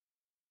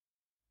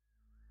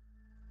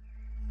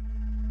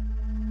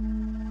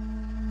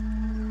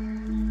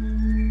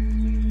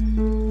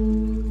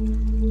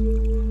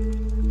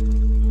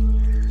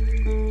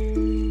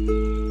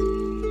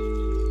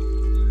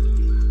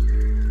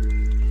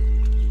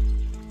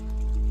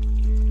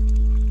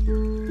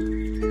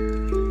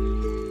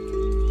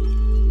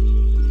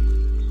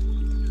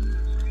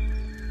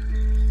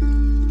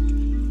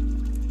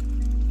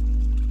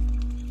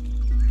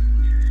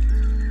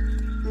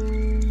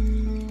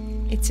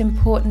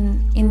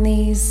important in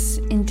these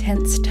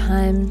intense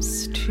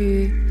times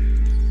to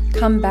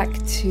come back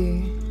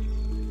to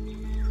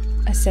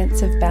a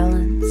sense of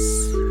balance,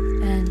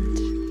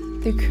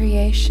 and the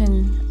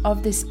creation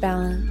of this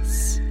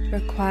balance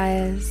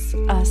requires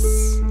us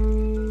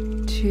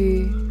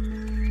to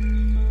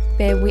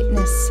bear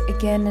witness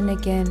again and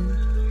again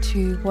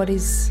to what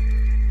is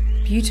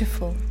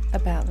beautiful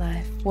about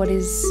life, what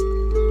is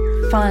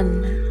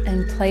fun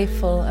and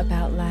playful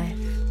about life.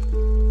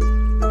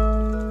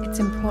 It's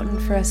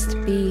important for us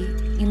to be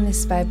in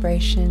this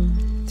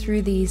vibration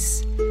through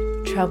these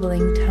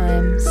troubling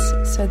times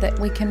so that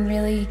we can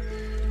really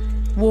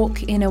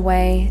walk in a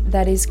way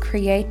that is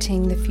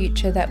creating the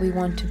future that we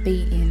want to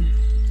be in.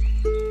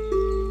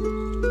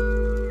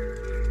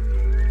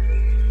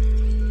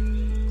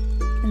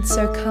 And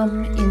so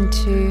come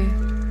into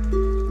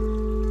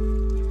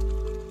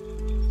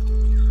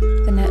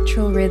the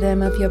natural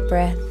rhythm of your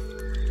breath.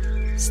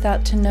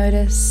 Start to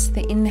notice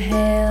the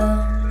inhale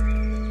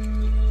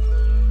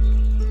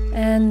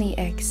and the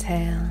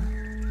exhale.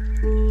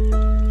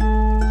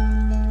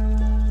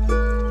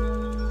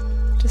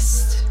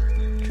 Just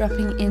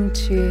dropping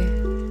into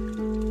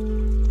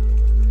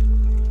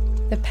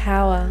the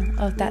power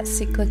of that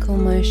cyclical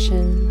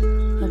motion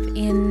of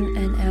in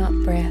and out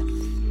breath,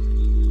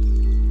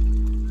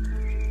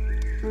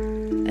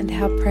 and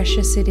how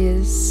precious it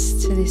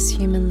is to this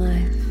human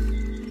life.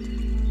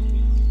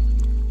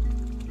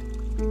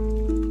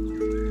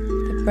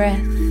 The breath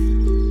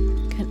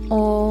can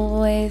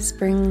always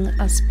bring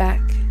us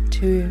back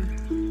to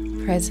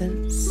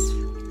presence.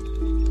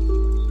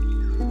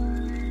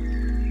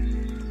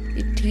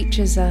 It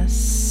teaches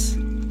us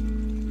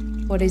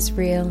what is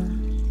real.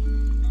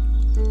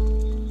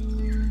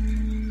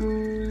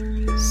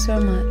 So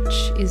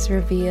much is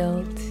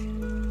revealed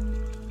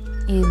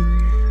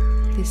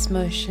in this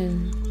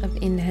motion of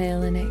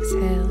inhale and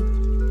exhale.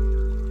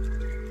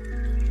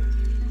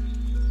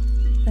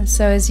 And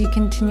so as you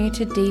continue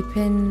to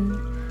deepen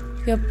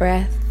your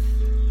breath,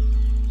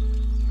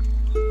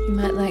 you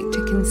might like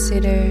to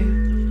consider,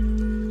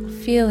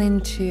 feel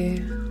into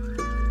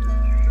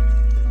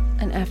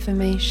an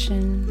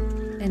affirmation,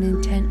 an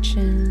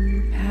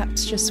intention,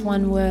 perhaps just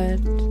one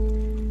word.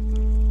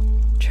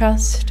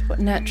 Trust what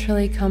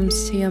naturally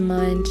comes to your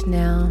mind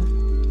now.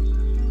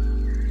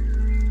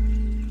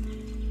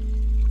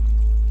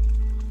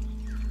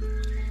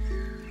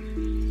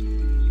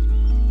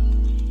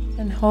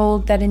 And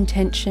hold that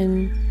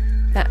intention,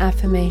 that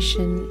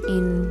affirmation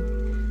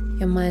in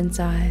your mind's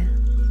eye.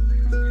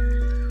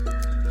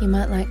 You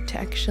might like to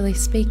actually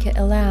speak it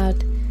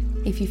aloud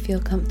if you feel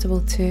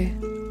comfortable to.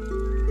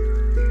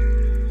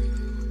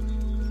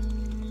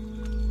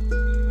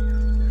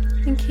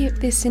 And keep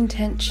this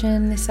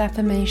intention, this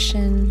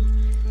affirmation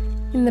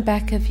in the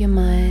back of your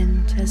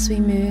mind as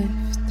we move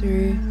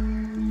through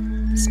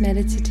this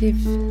meditative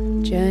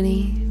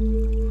journey.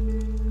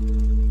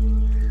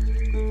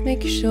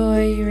 Make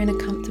sure you're in a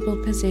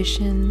comfortable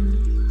position,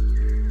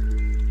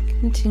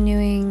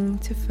 continuing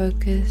to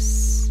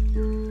focus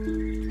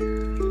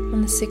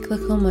on the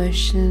cyclical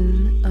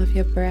motion of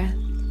your breath,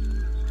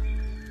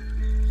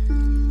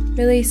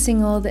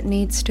 releasing all that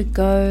needs to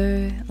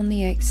go on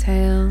the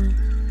exhale,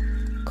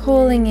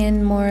 calling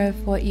in more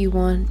of what you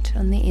want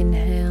on the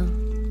inhale,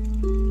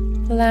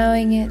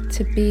 allowing it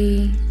to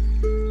be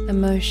a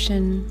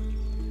motion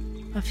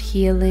of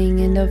healing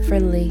and of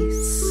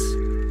release.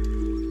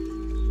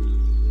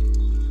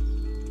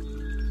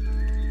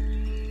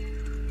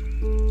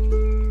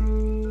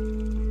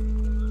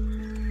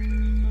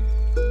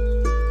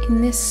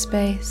 In this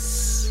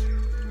space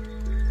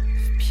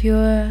of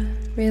pure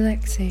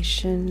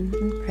relaxation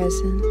and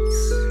presence,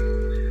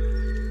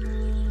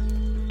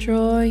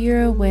 draw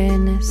your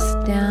awareness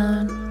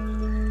down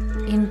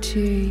into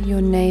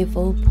your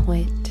navel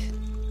point.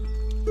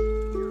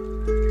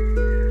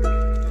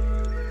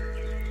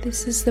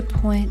 This is the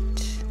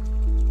point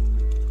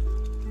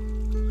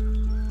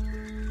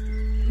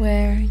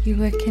where you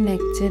were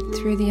connected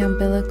through the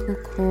umbilical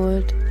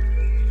cord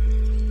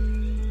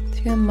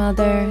to your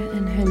mother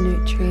and her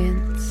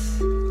nutrients.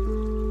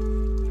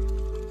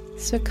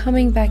 So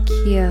coming back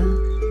here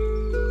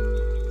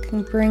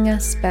can bring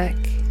us back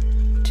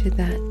to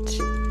that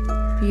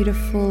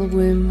beautiful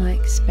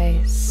womb-like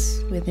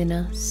space within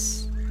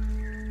us.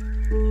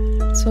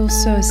 It's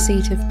also a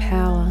seat of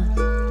power.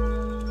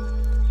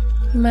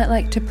 You might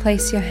like to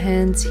place your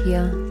hands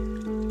here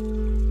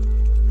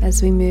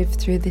as we move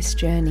through this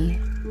journey.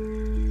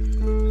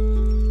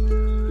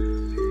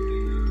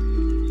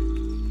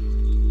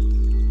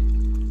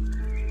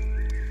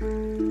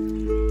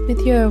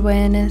 With your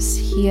awareness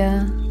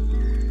here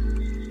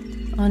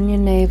on your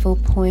navel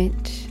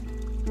point,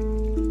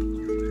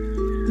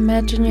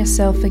 imagine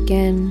yourself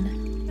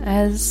again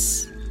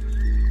as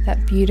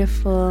that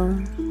beautiful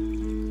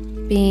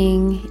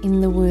being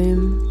in the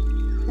womb.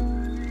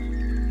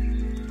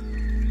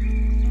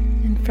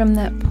 And from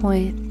that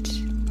point,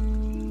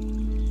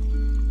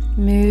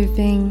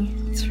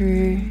 moving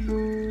through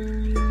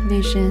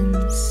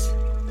visions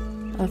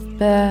of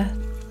birth,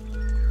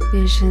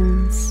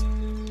 visions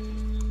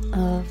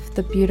of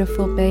the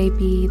beautiful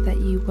baby that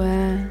you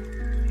were.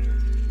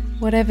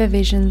 Whatever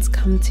visions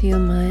come to your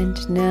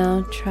mind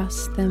now,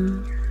 trust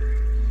them.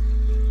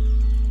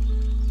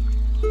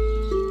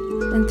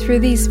 And through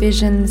these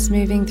visions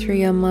moving through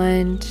your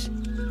mind,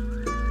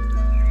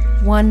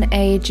 one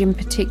age in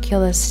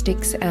particular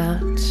sticks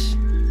out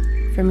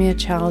from your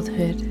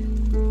childhood.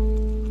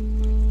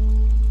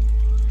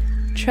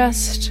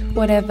 Trust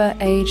whatever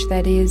age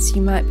that is.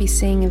 You might be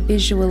seeing a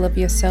visual of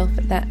yourself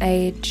at that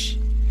age,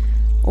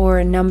 or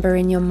a number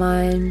in your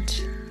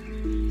mind,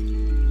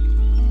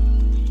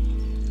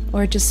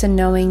 or just a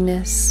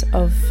knowingness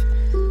of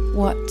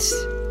what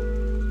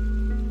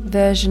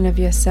version of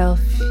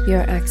yourself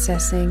you're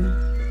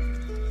accessing.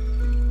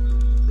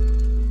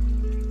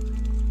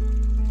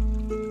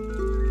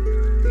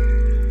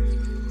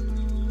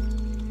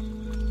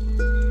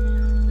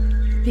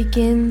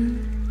 Begin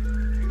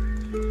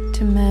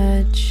to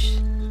merge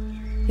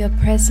your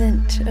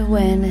present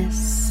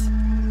awareness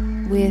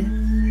with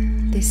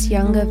this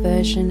younger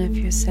version of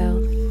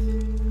yourself.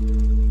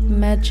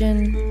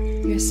 Imagine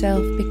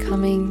yourself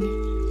becoming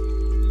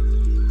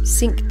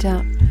synced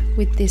up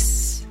with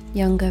this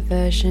younger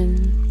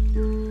version,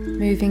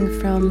 moving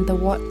from the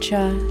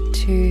watcher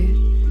to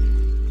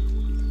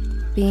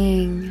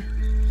being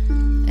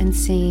and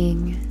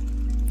seeing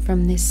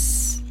from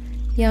this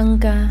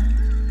younger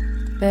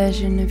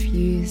version of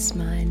you's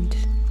mind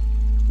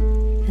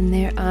and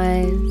their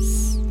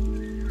eyes.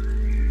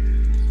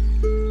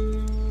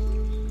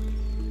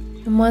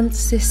 And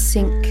once this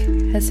sync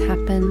has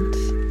happened,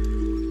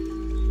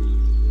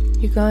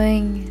 you're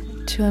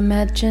going to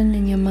imagine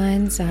in your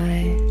mind's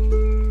eye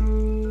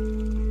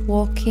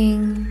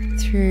walking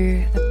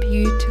through a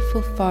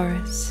beautiful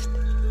forest.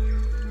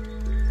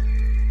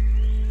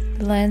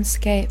 The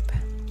landscape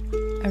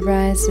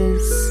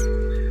arises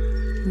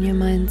in your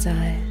mind's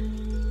eye.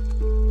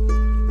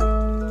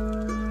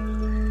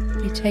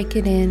 You take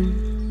it in,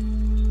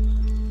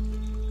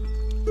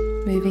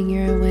 moving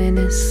your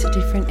awareness to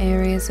different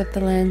areas of the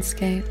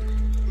landscape,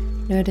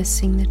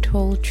 noticing the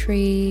tall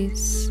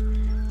trees,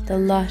 the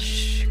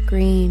lush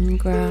green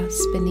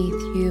grass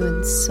beneath you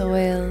and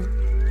soil,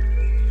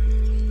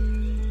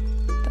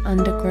 the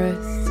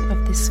undergrowth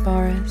of this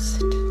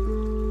forest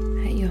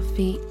at your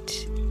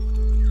feet.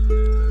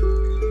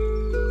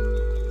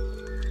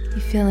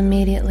 You feel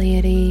immediately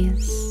at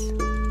ease.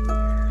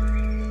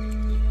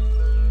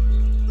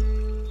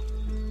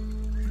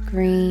 The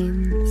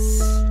greens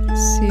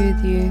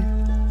soothe you,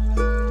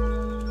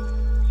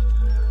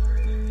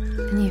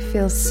 and you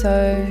feel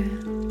so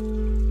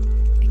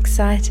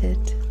excited,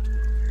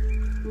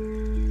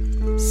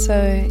 so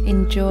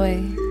in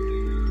joy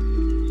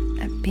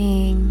at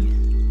being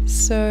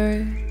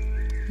so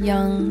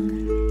young,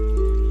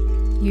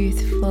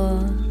 youthful,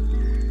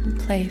 and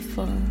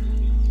playful,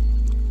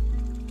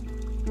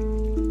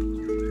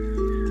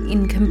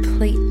 in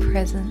complete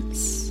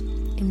presence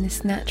in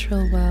this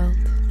natural world.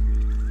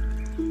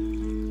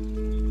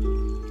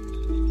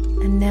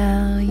 And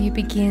now you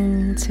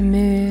begin to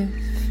move,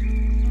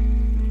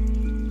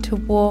 to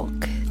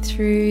walk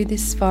through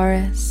this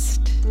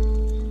forest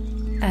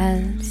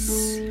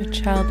as your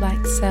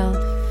childlike self,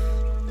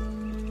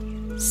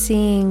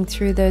 seeing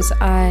through those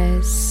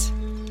eyes,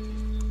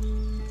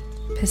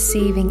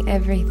 perceiving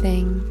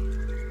everything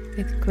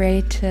with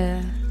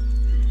greater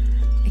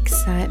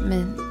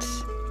excitement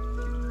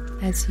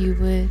as you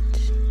would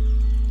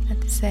at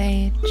this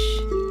age.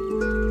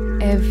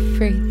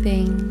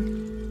 Everything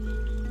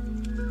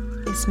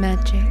is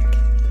magic.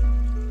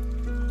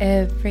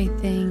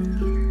 Everything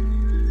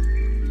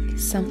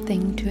is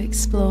something to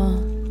explore,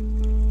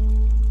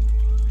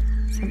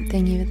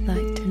 something you would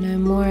like to know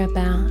more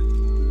about,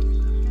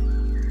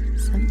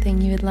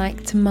 something you would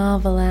like to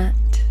marvel at.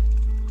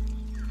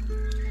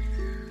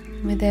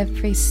 With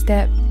every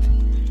step,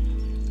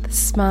 the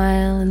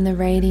smile and the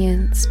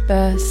radiance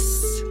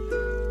bursts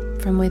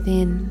from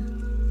within.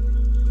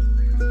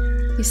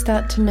 You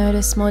start to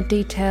notice more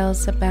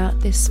details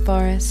about this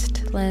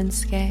forest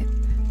landscape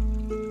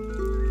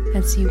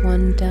as you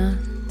wander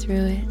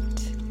through it.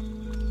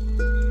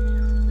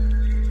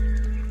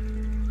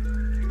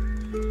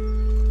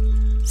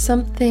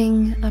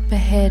 Something up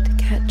ahead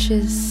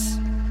catches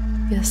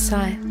your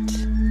sight.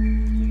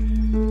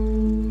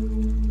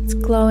 It's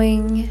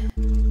glowing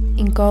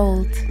in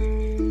gold.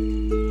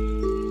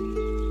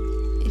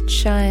 It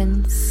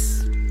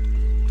shines,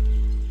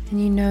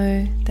 and you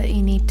know that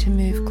you need to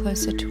move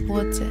closer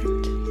towards it.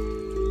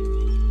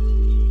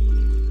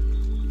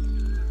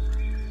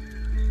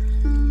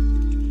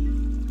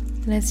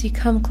 And as you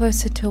come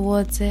closer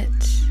towards it,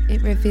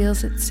 it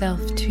reveals itself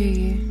to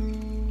you.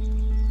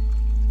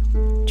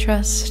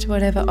 Trust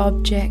whatever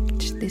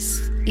object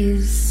this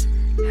is,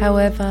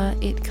 however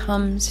it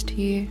comes to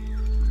you.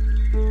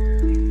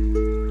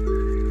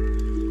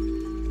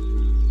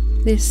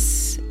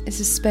 This is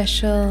a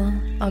special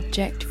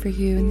object for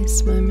you in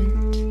this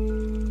moment.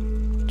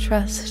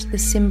 Trust the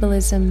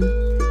symbolism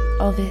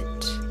of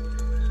it.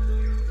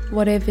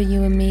 Whatever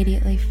you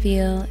immediately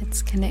feel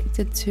it's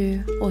connected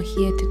to or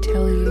here to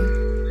tell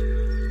you.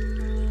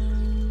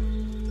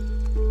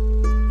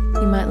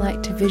 might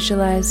like to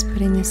visualize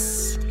putting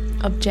this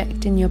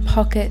object in your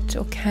pocket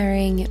or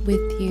carrying it with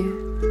you,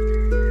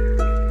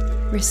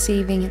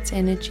 receiving its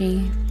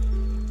energy,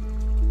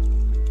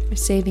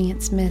 receiving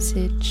its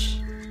message,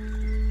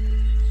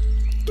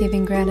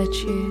 giving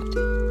gratitude.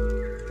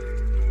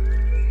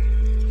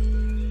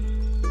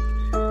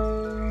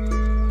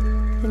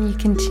 And you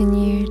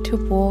continue to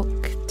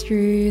walk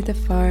through the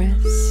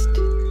forest.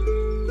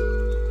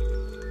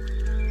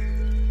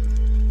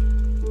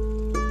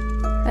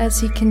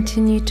 As you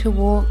continue to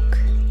walk,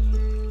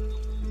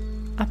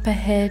 up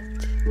ahead,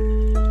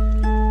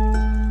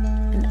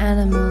 an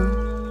animal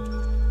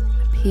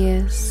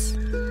appears.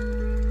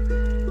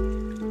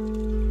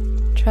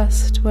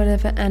 Trust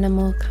whatever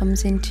animal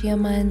comes into your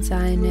mind's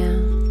eye now.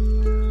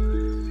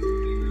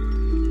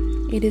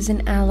 It is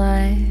an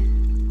ally,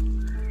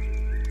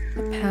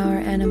 a power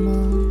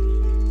animal,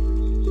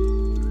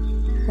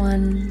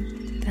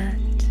 one that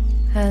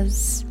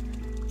has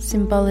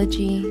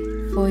symbology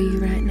for you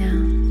right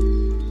now.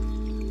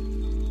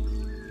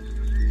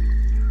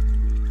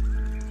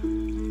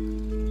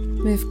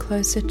 Move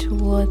closer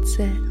towards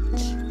it.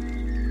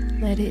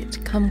 Let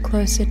it come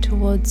closer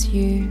towards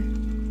you.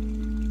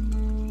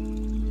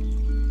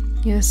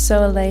 You're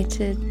so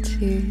elated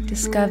to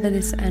discover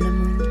this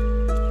animal,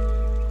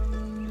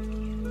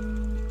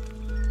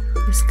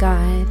 this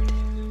guide,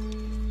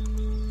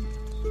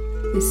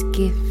 this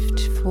gift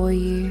for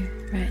you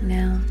right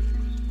now.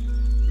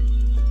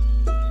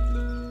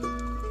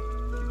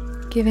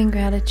 Giving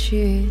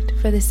gratitude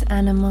for this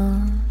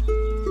animal,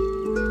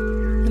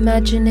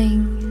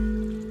 imagining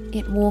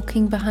it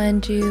walking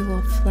behind you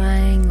or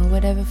flying or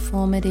whatever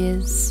form it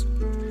is,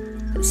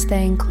 but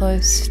staying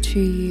close to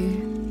you,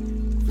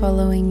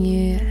 following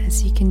you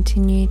as you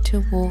continue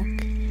to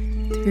walk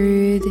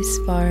through this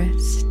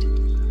forest.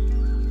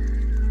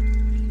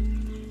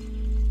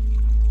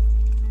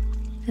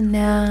 And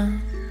now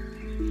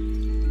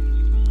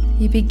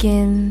you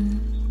begin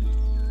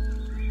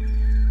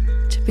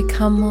to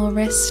become more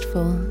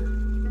restful,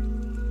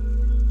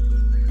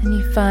 and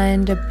you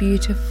find a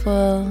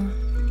beautiful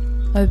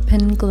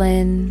open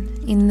glen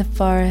in the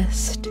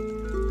forest.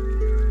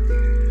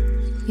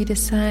 You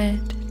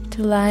decide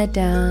to lie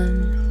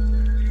down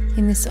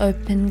in this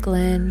open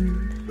glen,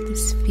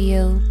 this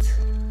field.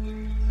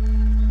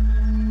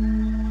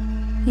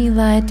 You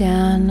lie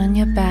down on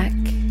your back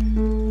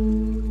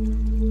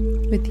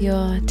with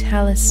your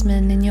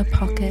talisman in your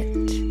pocket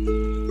and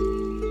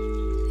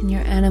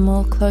your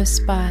animal close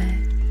by.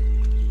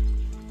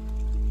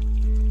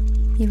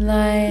 You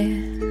lie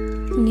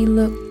and you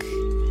look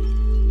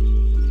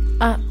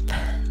up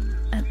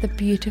at the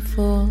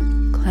beautiful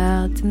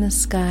clouds in the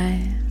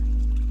sky,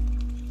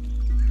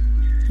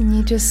 and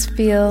you just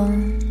feel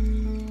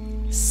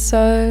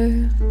so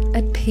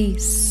at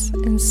peace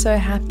and so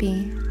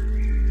happy.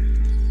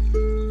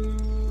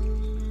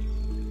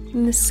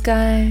 In the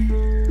sky,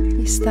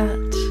 you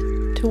start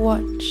to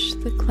watch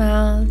the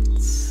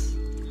clouds,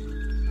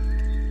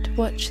 to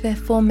watch their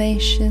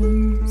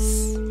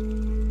formations,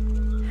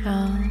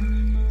 how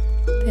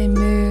they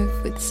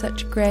move with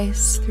such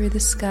grace through the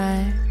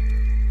sky.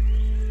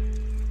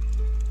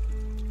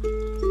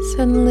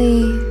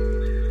 Suddenly,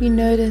 you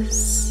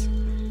notice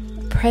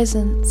a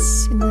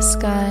presence in the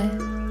sky,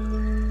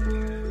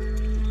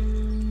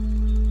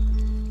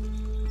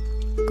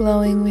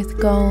 glowing with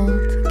gold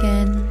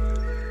again.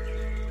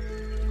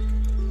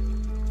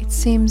 It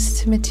seems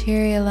to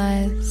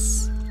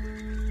materialize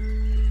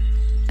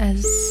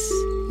as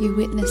you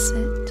witness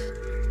it,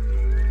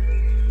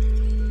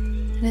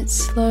 and it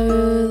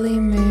slowly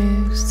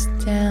moves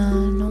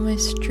down,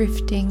 almost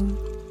drifting,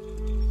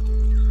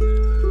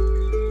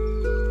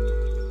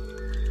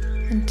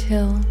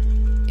 until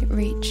it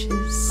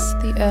reaches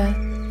the earth.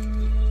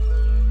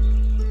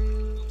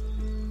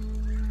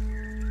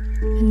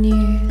 And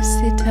you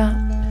sit up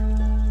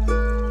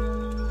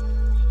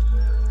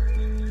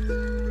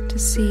to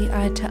see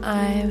eye to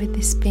eye with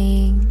this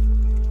being.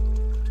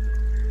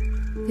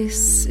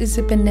 This is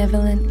a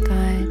benevolent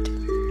guide.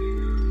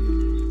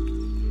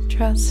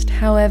 Trust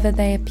however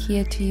they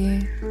appear to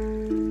you.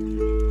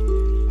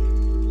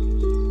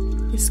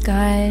 This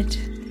guide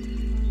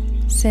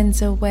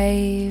sends a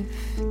wave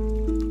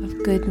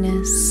of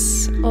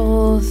goodness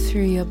all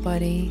through your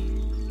body,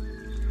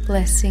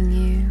 blessing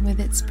you with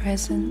its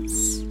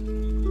presence.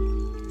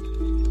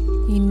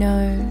 You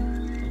know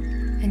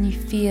and you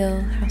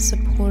feel how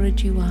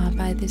supported you are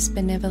by this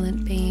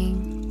benevolent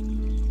being.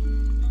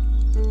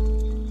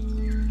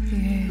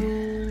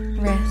 You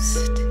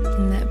rest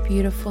in that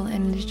beautiful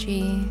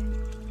energy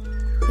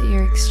that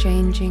you're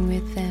exchanging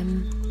with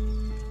them,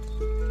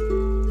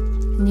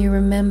 and you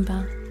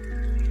remember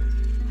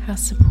how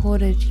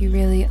supported you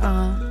really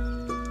are,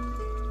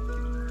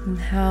 and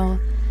how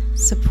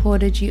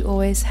supported you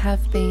always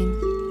have been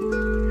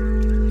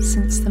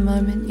since the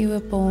moment you were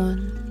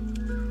born,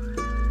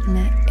 and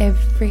at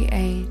every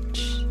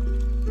age.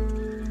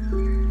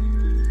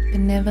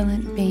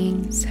 Benevolent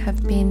beings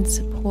have been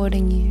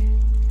supporting you,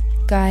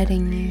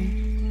 guiding you,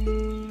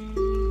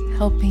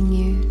 helping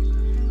you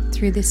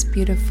through this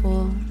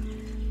beautiful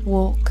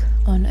walk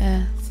on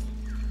earth.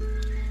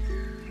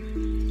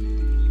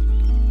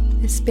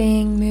 This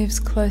being moves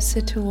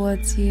closer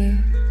towards you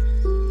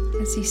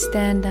as you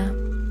stand up,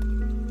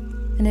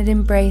 and it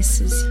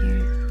embraces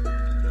you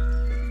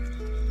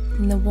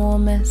in the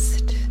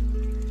warmest,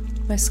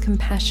 most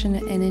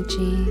compassionate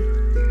energy.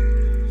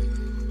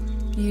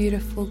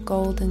 Beautiful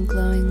golden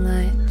glowing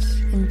light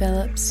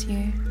envelops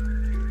you.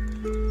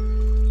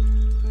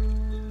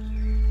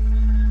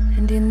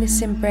 And in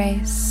this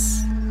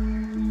embrace,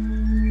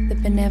 the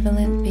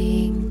benevolent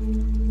being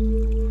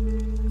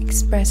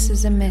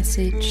expresses a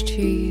message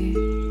to you.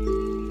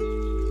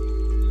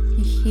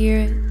 You hear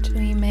it,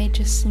 or you may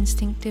just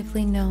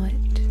instinctively know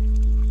it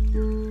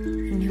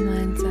in your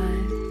mind's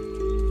eye.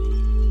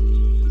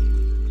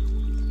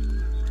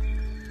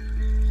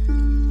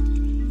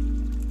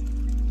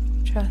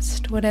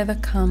 Trust whatever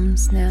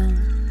comes now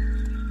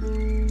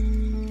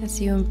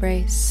as you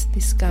embrace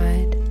this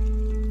guide.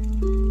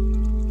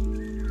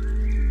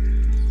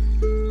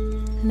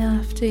 And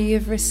after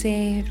you've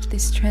received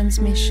this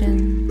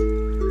transmission,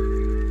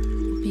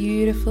 the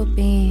beautiful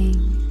being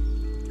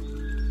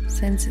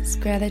sends its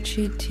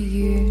gratitude to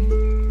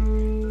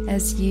you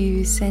as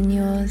you send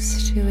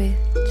yours to it.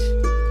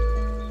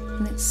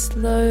 And it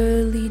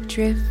slowly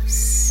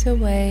drifts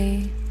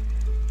away,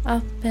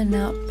 up and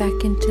up,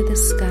 back into the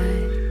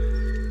sky.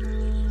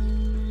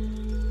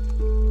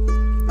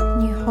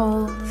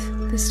 Hold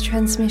this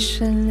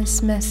transmission,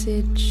 this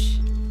message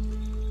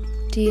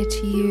dear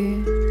to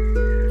you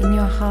in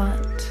your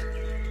heart.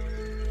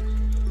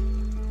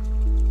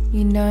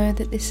 You know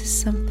that this is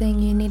something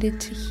you needed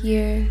to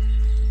hear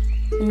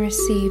and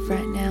receive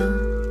right now.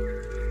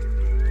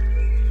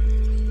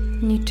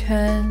 And you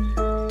turn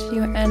to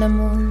your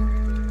animal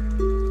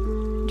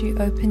and you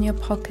open your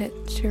pocket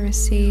to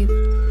receive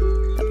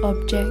the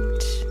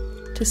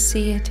object, to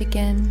see it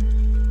again.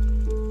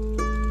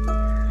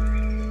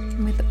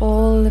 With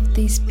all of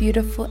these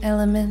beautiful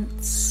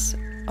elements,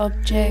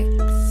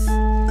 objects,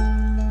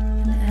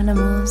 and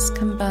animals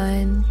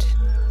combined,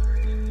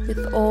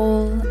 with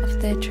all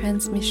of their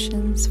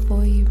transmissions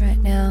for you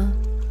right now,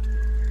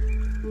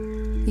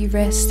 you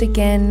rest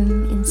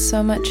again in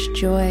so much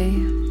joy,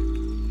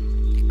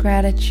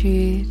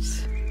 gratitude,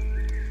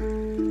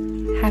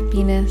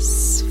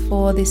 happiness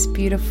for this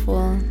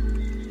beautiful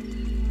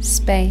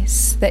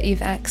space that you've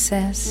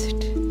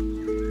accessed,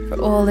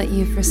 for all that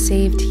you've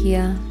received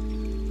here.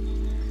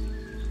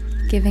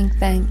 Giving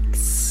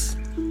thanks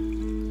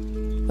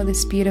for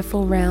this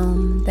beautiful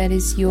realm that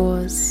is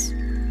yours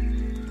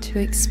to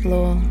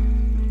explore,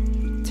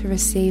 to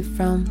receive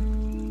from.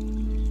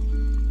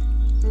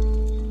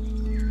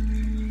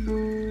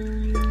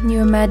 And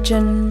you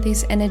imagine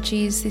these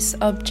energies, this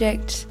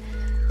object,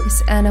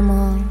 this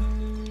animal,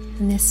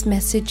 and this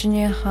message in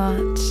your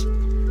heart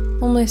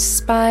almost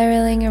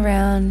spiraling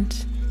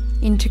around,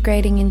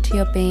 integrating into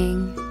your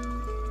being.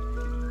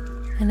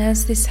 And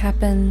as this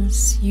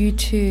happens, you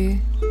too,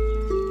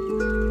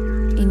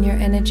 in your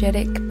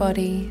energetic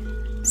body,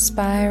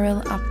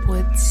 spiral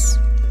upwards,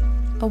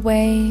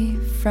 away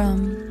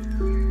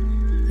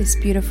from this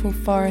beautiful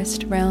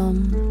forest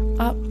realm,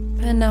 up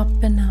and up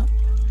and up,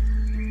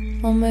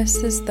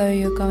 almost as though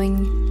you're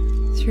going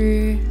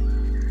through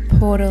a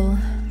portal,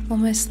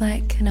 almost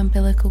like an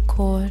umbilical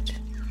cord,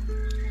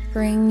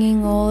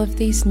 bringing all of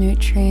these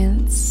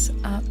nutrients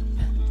up.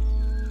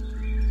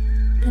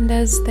 And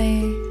as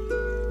they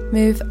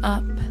move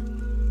up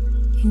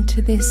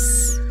into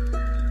this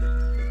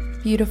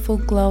beautiful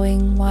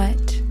glowing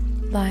white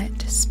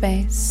light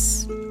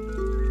space,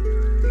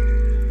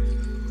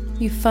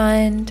 you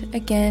find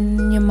again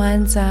in your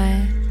mind's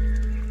eye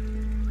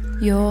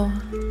your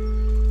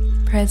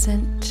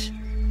present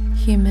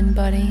human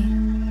body.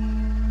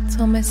 It's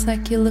almost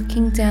like you're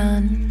looking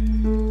down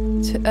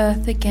to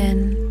earth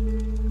again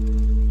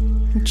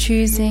and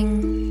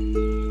choosing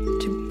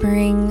to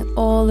bring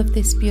all of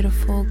this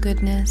beautiful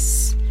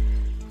goodness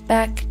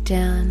back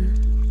down.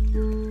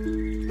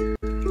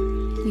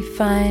 You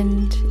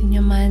find in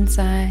your mind's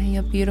eye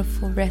your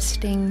beautiful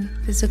resting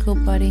physical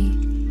body,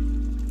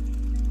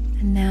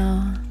 and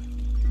now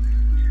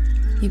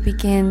you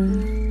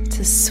begin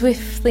to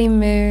swiftly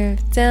move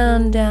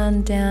down,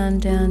 down, down,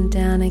 down,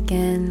 down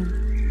again,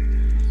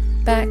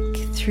 back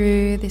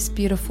through this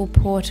beautiful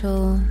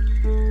portal,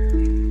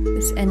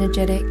 this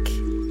energetic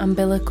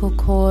umbilical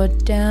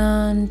cord,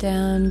 down,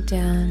 down,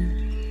 down,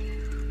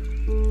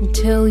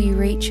 until you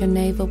reach your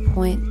navel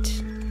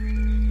point.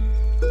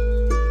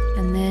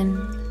 And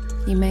then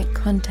you make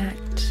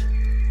contact.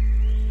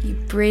 You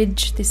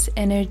bridge this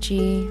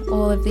energy,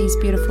 all of these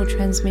beautiful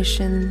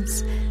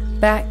transmissions,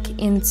 back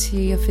into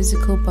your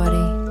physical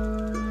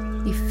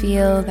body. You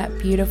feel that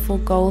beautiful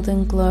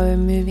golden glow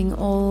moving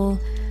all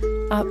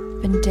up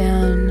and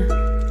down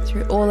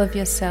through all of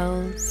your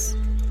cells,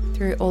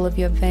 through all of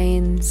your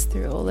veins,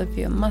 through all of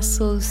your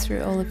muscles,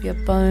 through all of your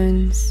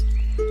bones,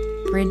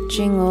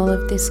 bridging all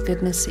of this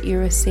goodness that you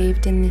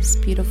received in this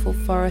beautiful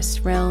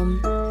forest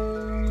realm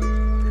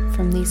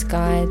from these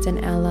guides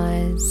and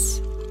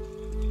allies,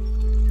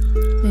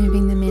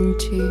 moving them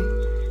into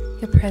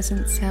your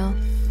present self.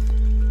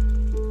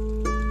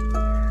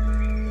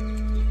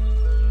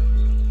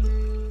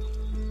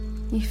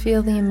 you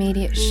feel the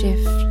immediate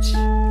shift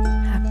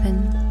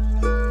happen.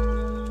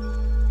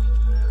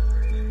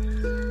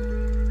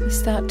 You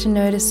start to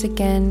notice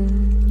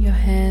again your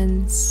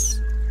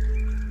hands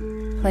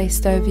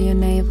placed over your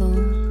navel.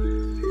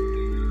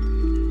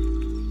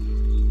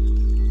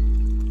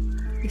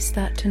 You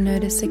start to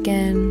notice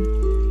again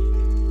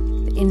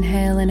the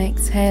inhale and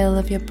exhale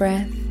of your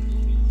breath.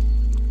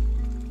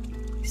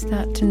 You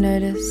start to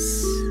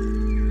notice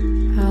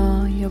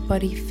how your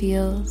body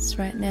feels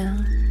right now.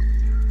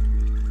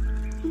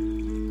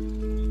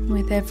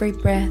 With every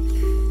breath,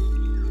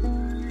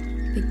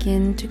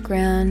 begin to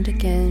ground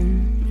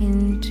again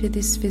into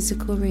this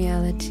physical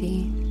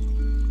reality,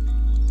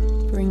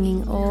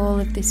 bringing all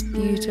of this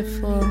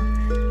beautiful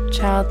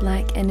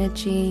childlike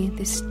energy,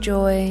 this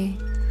joy,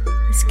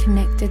 this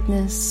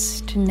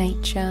connectedness to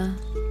nature,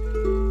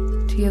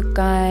 to your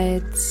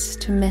guides,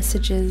 to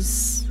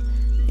messages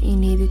that you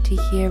needed to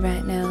hear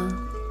right now.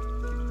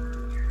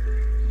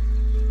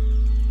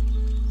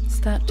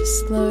 Start to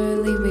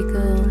slowly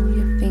wiggle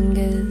your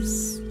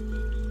fingers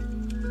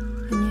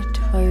and your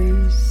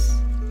toes,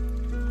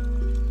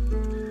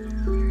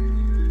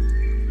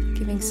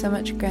 giving so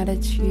much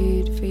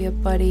gratitude for your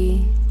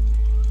body,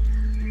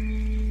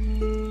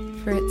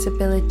 for its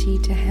ability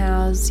to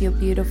house your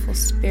beautiful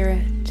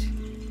spirit,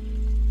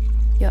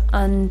 your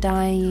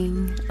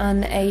undying,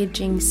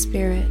 unaging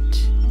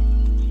spirit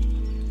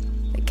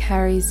that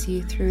carries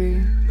you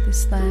through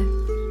this life.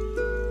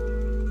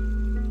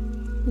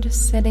 And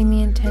just setting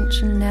the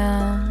intention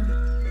now,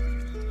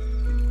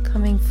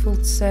 coming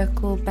full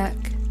circle back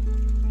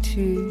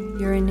to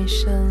your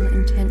initial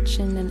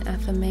intention and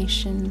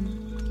affirmation,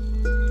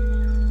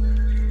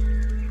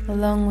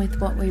 along with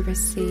what we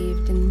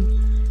received in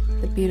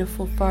the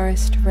beautiful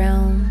forest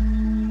realm.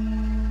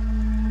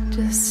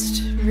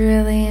 Just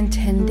really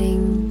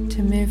intending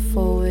to move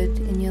forward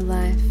in your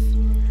life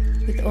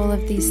with all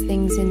of these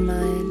things in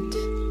mind.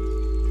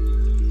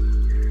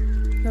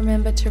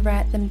 Remember to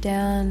write them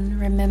down,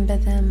 remember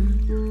them,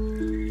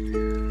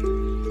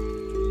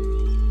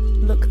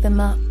 look them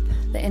up,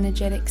 the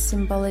energetic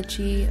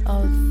symbology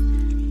of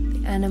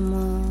the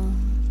animal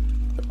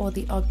or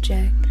the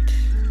object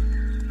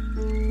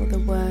or the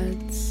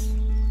words,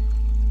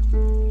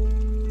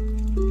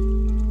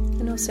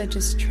 and also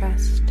just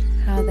trust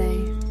how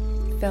they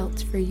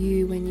felt for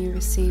you when you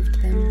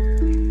received them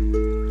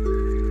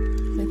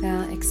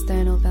without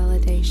external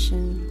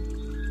validation.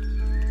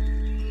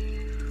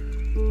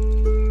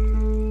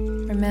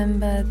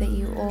 Remember that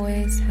you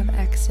always have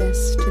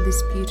access to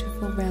this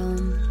beautiful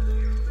realm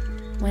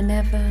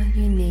whenever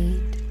you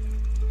need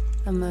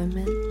a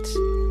moment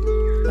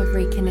of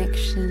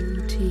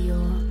reconnection to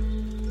your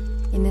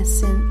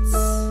innocence,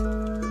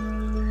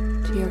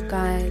 to your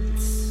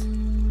guides,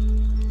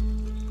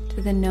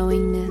 to the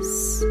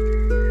knowingness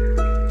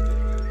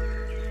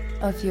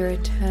of your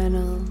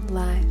eternal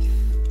life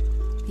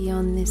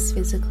beyond this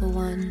physical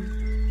one,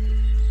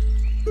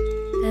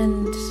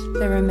 and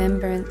the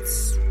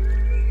remembrance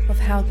of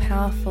how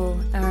powerful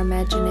our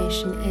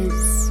imagination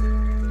is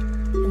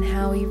and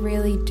how we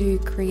really do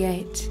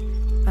create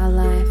our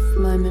life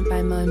moment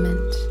by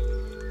moment.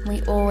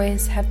 We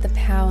always have the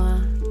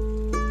power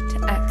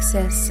to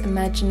access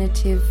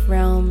imaginative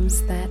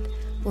realms that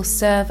will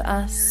serve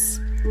us,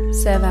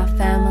 serve our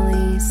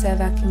family, serve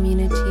our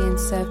community, and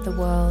serve the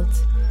world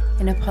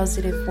in a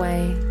positive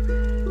way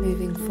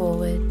moving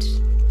forward.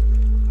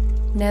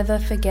 Never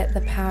forget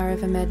the power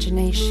of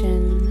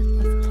imagination,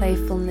 of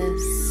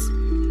playfulness,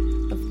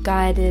 of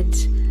guided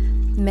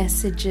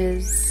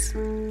messages,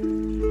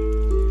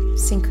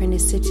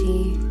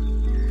 synchronicity,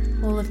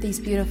 all of these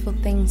beautiful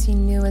things you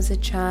knew as a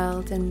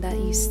child and that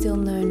you still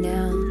know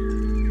now,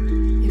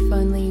 if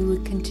only you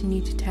would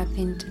continue to tap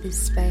into this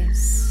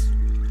space.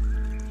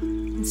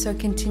 And so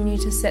continue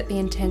to set the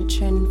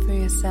intention for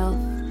yourself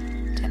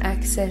to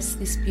access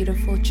this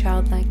beautiful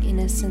childlike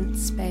innocent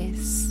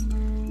space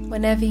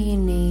whenever you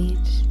need,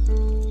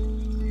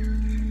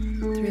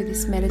 through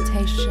this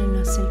meditation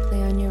or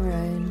simply on your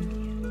own.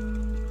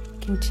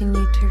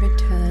 Continue to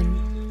return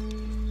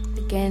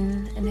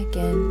again and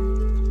again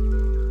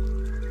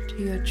to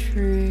your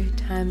true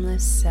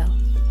timeless self.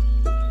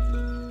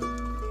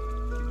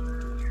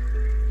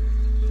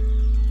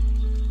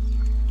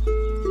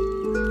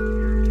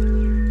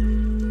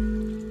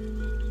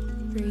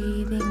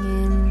 Breathing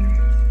in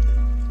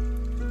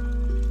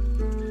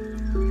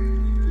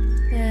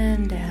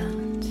and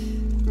out.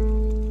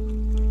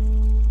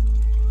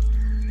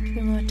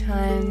 2 more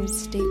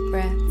times, deep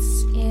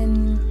breaths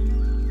in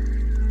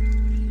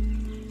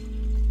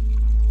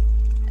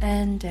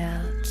and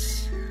out.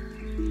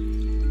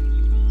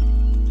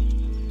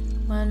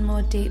 1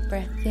 more deep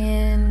breath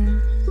in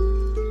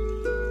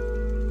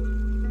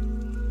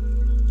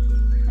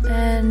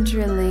and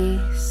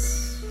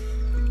release.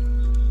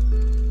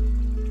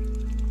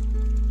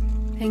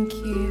 Thank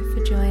you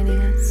for joining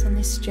us on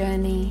this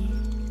journey.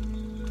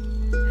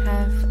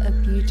 Have a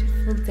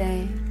beautiful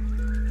day.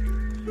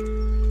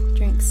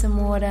 Drink some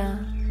water.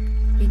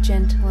 Be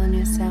gentle on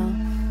yourself.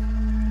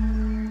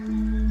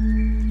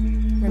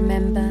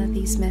 Remember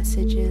these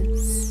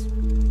messages.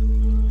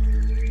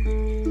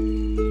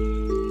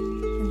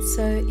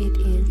 it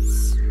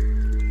is.